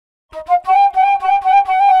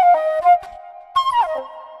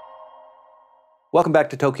Welcome back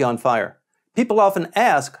to Tokyo on Fire. People often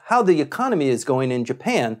ask how the economy is going in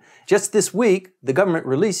Japan. Just this week, the government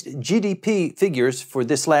released GDP figures for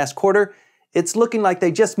this last quarter. It's looking like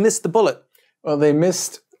they just missed the bullet. Well, they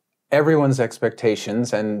missed everyone's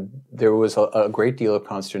expectations, and there was a great deal of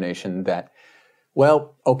consternation that,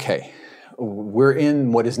 well, okay, we're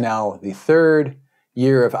in what is now the third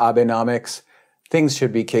year of Abenomics. Things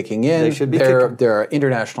should be kicking in. They should be There are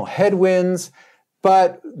international headwinds,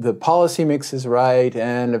 but the policy mix is right,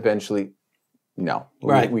 and eventually, no.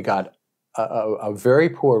 Right. We got a very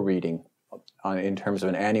poor reading in terms of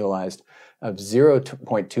an annualized of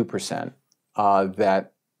 0.2%.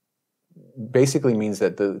 That basically means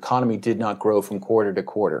that the economy did not grow from quarter to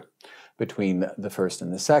quarter between the first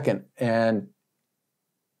and the second. And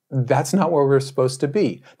that's not where we're supposed to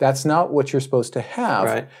be. That's not what you're supposed to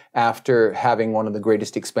have after having one of the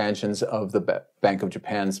greatest expansions of the Bank of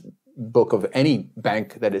Japan's book of any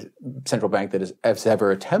bank that is central bank that has ever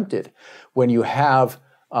attempted. When you have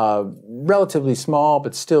relatively small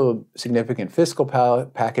but still significant fiscal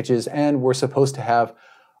packages, and we're supposed to have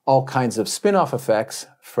all kinds of spin-off effects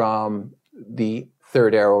from the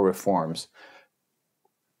third arrow reforms.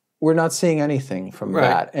 We're not seeing anything from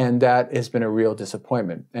that, and that has been a real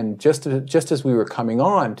disappointment. And just as we were coming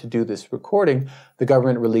on to do this recording, the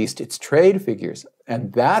government released its trade figures,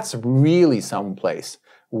 and that's really someplace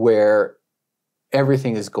where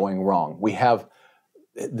everything is going wrong. We have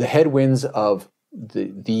the headwinds of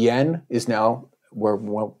the yen is now where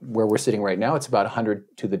we're sitting right now. It's about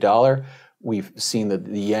 100 to the dollar. We've seen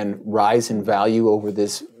the yen rise in value over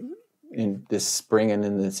this spring and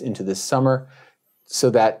into this summer, so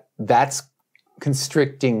that's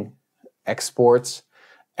constricting exports,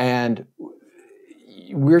 and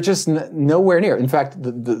we're just nowhere near. In fact,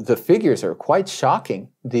 the figures are quite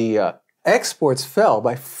shocking. The exports fell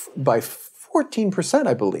by 14%,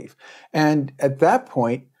 I believe, and at that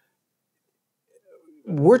point,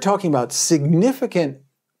 we're talking about significant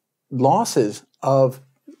losses of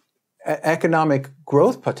economic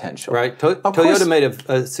growth potential. Right. Toyota made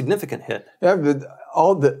a significant hit. Yeah,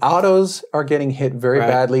 all the autos are getting hit very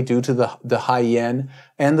badly due to the high yen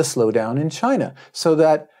and the slowdown in China. So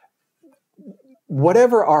that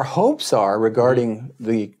whatever our hopes are regarding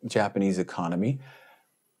the Japanese economy,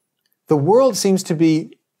 the world seems to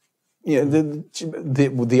be,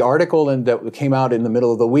 the article that came out in the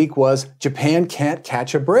middle of the week was Japan can't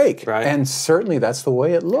catch a break. And certainly that's the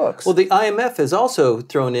way it looks. Well, the IMF has also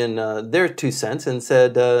thrown in their 2 cents and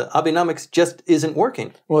said Abenomics just isn't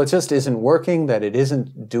working. Well, it just isn't working, that it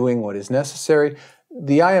isn't doing what is necessary.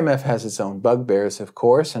 The IMF has its own bugbears, of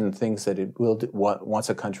course, and things that it wants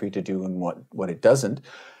a country to do and what it doesn't.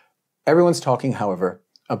 Everyone's talking, however,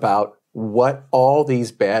 about what all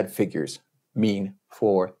these bad figures mean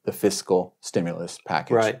for the fiscal stimulus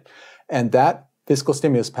package. And that fiscal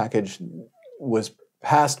stimulus package was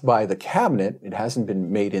passed by the cabinet. It hasn't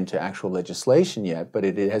been made into actual legislation yet, but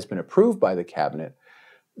it has been approved by the cabinet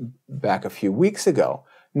back a few weeks ago.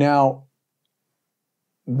 Now,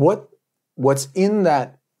 what's in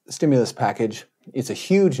that stimulus package is a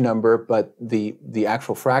huge number, but the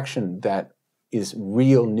actual fraction that is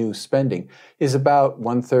real new spending is about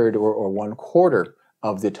 1/3 or 1/4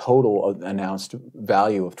 of the total announced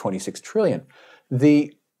value of 26 trillion.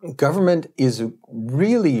 The government is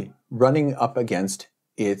really running up against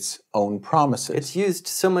its own promises. It's used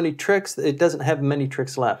so many tricks, it doesn't have many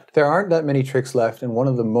tricks left. There aren't that many tricks left, and one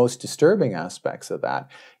of the most disturbing aspects of that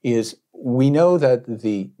is we know that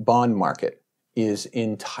the bond market is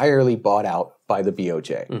entirely bought out by the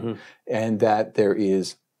BOJ, and that there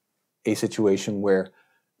is a situation where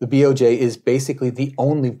the BOJ is basically the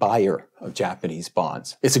only buyer of Japanese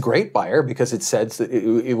bonds. It's a great buyer because it says that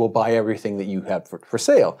it will buy everything that you have for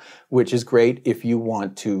sale, which is great if you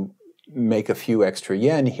want to make a few extra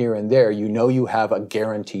yen here and there. You know you have a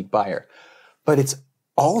guaranteed buyer. But it's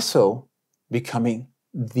also becoming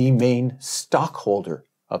the main stockholder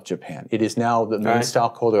of Japan. It is now the main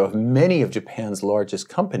stockholder of many of Japan's largest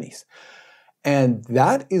companies. And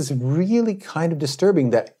that is really kind of disturbing,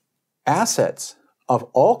 that assets of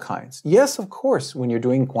all kinds. Yes, of course, when you're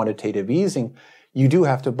doing quantitative easing, you do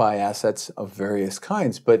have to buy assets of various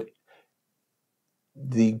kinds, but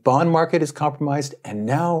the bond market is compromised, and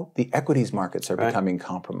now the equities markets are becoming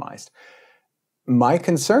compromised. My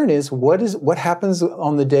concern is what happens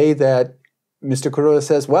on the day that Mr. Kuroda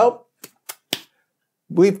says, well,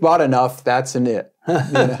 we've bought enough, that's an it.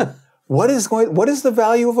 What is the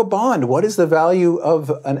value of a bond? What is the value of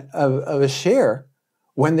a share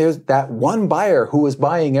when there's that one buyer who is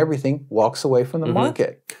buying everything walks away from the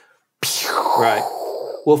market?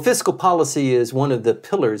 Well, fiscal policy is one of the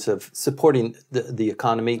pillars of supporting the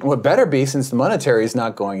economy. Well, it better be, since the monetary is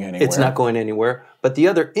not going anywhere. It's not going anywhere. But the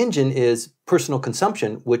other engine is personal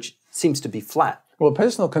consumption, which seems to be flat. Well,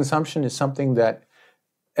 personal consumption is something that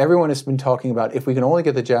everyone has been talking about. If we can only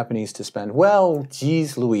get the Japanese to spend, well,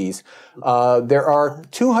 geez Louise, there are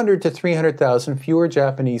 200 to 300,000 fewer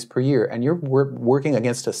Japanese per year, and you're working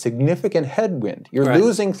against a significant headwind. You're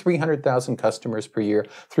losing 300,000 customers per year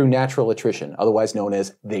through natural attrition, otherwise known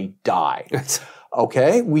as they die.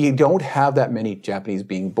 Okay, we don't have that many Japanese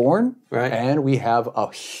being born, and we have a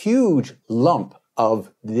huge lump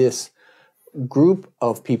of this group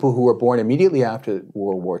of people who were born immediately after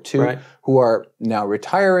World War II, who are now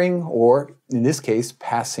retiring, or in this case,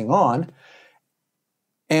 passing on.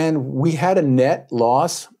 And we had a net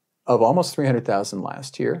loss of almost 300,000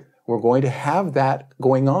 last year. We're going to have that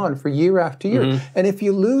going on for year after year. And if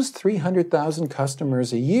you lose 300,000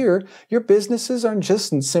 customers a year, your businesses are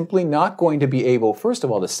just simply not going to be able, first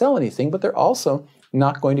of all, to sell anything, but they're also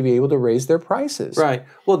not going to be able to raise their prices. Right.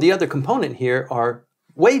 Well, the other component here are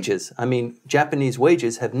wages. I mean, Japanese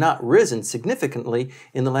wages have not risen significantly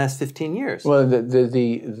in the last 15 years. Well,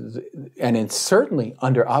 and it's certainly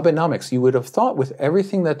under Abenomics, you would have thought with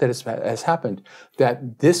everything that has happened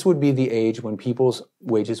that this would be the age when people's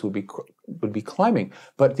wages would be climbing.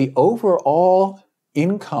 But the overall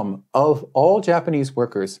income of all Japanese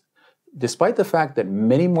workers, despite the fact that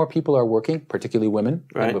many more people are working, particularly women,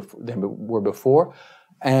 than were before,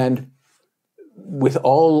 and with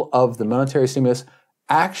all of the monetary stimulus,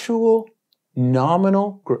 actual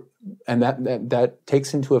nominal, and that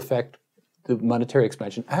takes into effect the monetary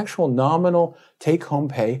expansion, actual nominal take-home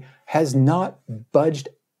pay has not budged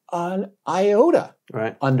an iota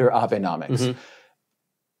under Abenomics.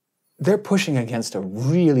 They're pushing against a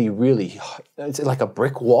really, it's like a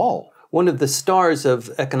brick wall. One of the stars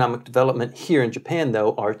of economic development here in Japan,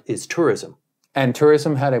 though, is tourism. And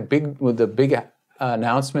tourism had a big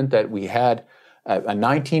announcement that we had a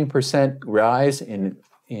 19% rise in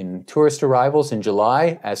tourist arrivals in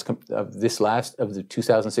July of the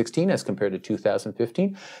 2016 as compared to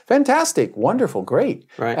 2015. Fantastic, wonderful, great.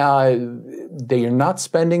 They are not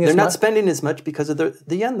spending as much. They're not spending as much because of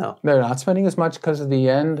the yen, though. They're not spending as much because of the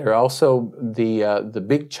yen. They're also the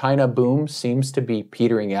big China boom seems to be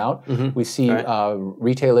petering out. We see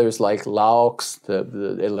retailers like Laox,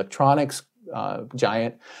 the electronics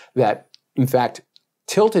giant, that in fact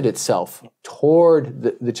tilted itself toward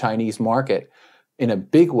the Chinese market in a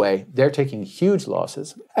big way. They're taking huge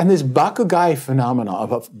losses. And this bakugai phenomenon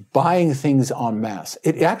of buying things en masse,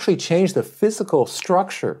 it actually changed the physical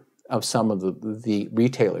structure of some of the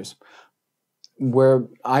retailers. Where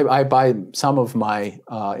I buy some of my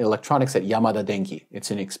electronics at Yamada Denki.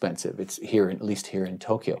 It's inexpensive. It's at least here in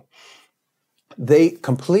Tokyo. They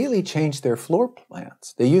completely changed their floor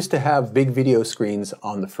plans. They used to have big video screens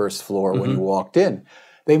on the first floor when you walked in.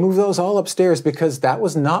 They moved those all upstairs because that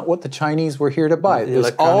was not what the Chinese were here to buy. It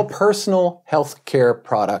was all personal health care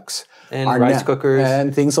products. And rice cookers.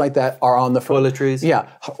 And things like that are on the toiletries. Yeah,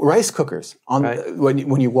 rice cookers.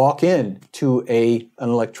 When you walk in to an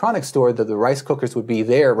electronics store, the rice cookers would be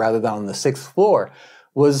there rather than on the 6th floor.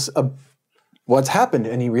 What's happened?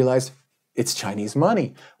 And he realized, it's Chinese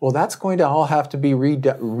money. Well, that's going to all have to be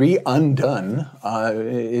undone.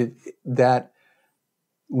 That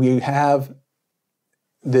we have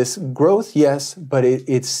this growth, yes, but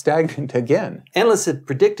it's stagnant again. Analysts have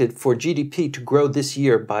predicted for GDP to grow this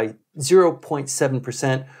year by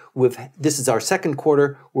 0.7%. This is our second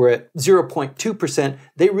quarter. We're at 0.2%.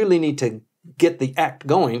 They really need to get the act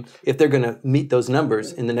going if they're going to meet those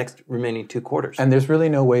numbers in the next remaining 2 quarters. And there's really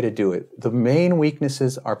no way to do it. The main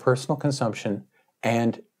weaknesses are personal consumption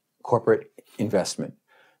and corporate investment.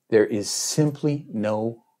 There is simply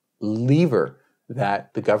no lever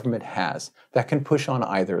that the government has that can push on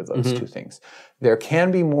either of those two things. There can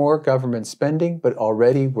be more government spending, but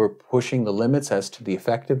already we're pushing the limits as to the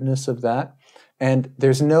effectiveness of that. And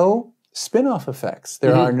there's no spin-off effects.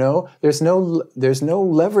 There's no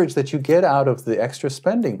leverage that you get out of the extra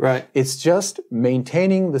spending. It's just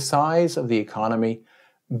maintaining the size of the economy,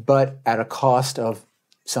 but at a cost of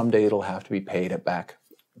someday it'll have to be paid back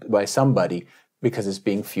by somebody because it's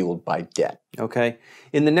being fueled by debt. Okay.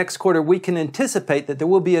 In the next quarter, we can anticipate that there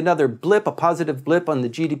will be another blip, a positive blip on the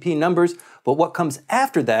GDP numbers, but what comes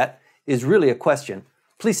after that is really a question.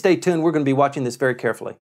 Please stay tuned. We're going to be watching this very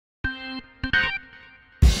carefully.